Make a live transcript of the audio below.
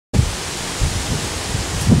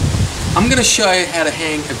I'm going to show you how to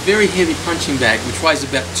hang a very heavy punching bag which weighs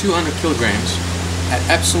about 200 kilograms at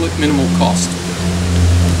absolute minimal cost.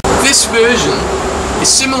 This version is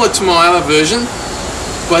similar to my other version,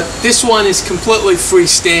 but this one is completely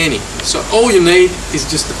freestanding, so all you need is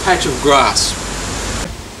just a patch of grass.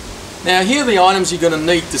 Now here are the items you're going to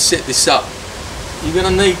need to set this up. You're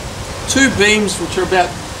going to need two beams which are about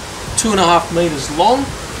 2.5 meters long.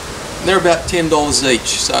 They're about $10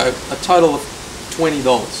 each, so a total of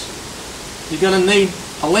 $20. You're going to need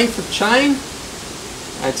a length of chain.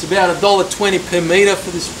 It's about $1.20 per meter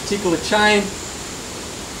for this particular chain,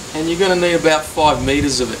 and you're going to need about 5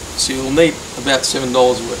 meters of it, so you'll need about $7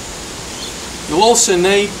 worth. You'll also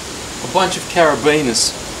need a bunch of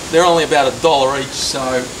carabiners. They're only about $1 each, so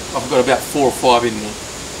I've got about 4 or 5 in there.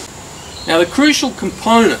 Now the crucial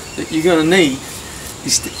component that you're going to need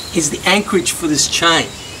is the anchorage for this chain.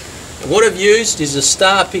 And what I've used is a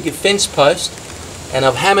star picket fence post, and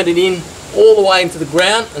I've hammered it in all the way into the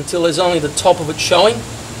ground until there's only the top of it showing,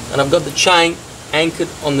 and I've got the chain anchored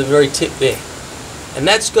on the very tip there. And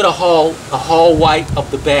that's got a whole weight of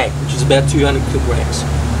the bag, which is about 200 kilograms.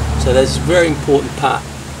 So that's a very important part.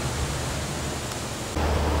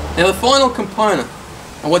 Now the final component,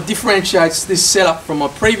 and what differentiates this setup from my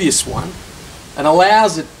previous one and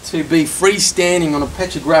allows it to be freestanding on a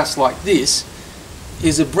patch of grass like this,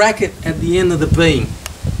 is a bracket at the end of the beam.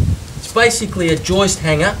 It's basically a joist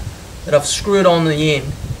hanger that I've screwed on the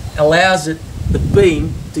end, allows the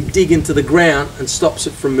beam to dig into the ground and stops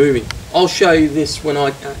it from moving. I'll show you this when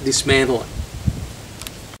I dismantle it.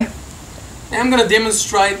 Now I'm going to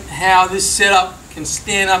demonstrate how this setup can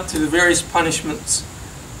stand up to the various punishments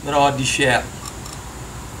that I dish out.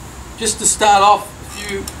 Just to start off, a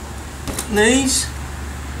few knees.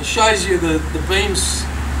 It shows you the beams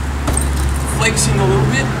flexing a little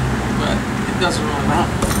bit, but it doesn't really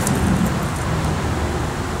matter.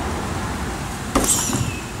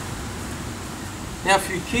 Now a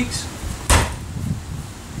few kicks.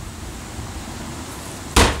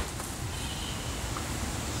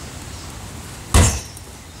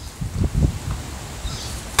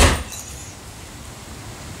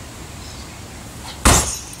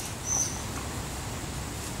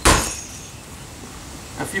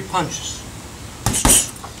 A few punches.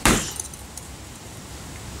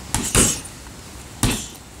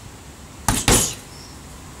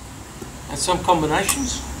 And some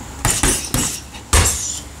combinations.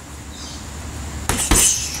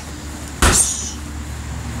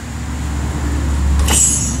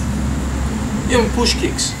 Even push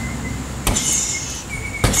kicks.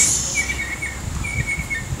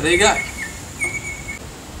 There you go.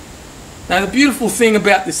 Now the beautiful thing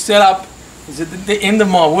about this setup is at the end of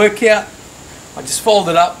my workout, I just fold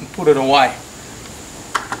it up and put it away.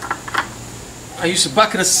 I use a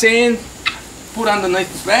bucket of sand, put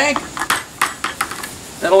underneath the bag.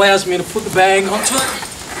 That allows me to put the bag onto it.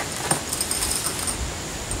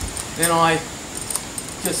 Then I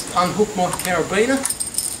just unhook my carabiner.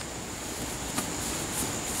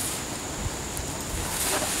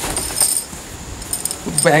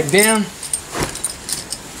 Put the bag down.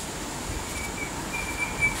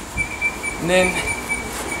 And then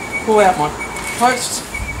pull out my post.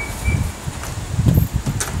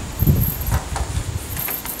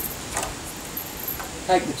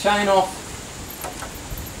 Take the chain off.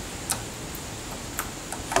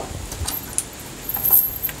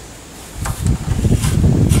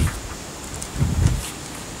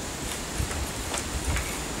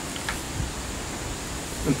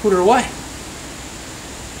 And put it away.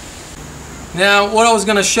 Now what I was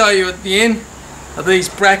going to show you at the end are these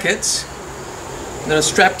brackets that are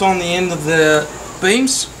strapped on the end of the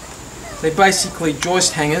beams. They're basically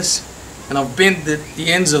joist hangers, and I've bent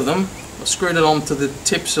the ends of them. I've screwed it onto the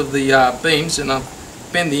tips of the beams, and I've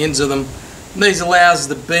bent the ends of them. And these allows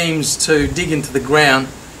the beams to dig into the ground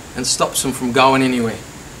and stops them from going anywhere.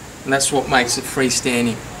 And that's what makes it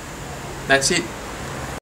freestanding. That's it.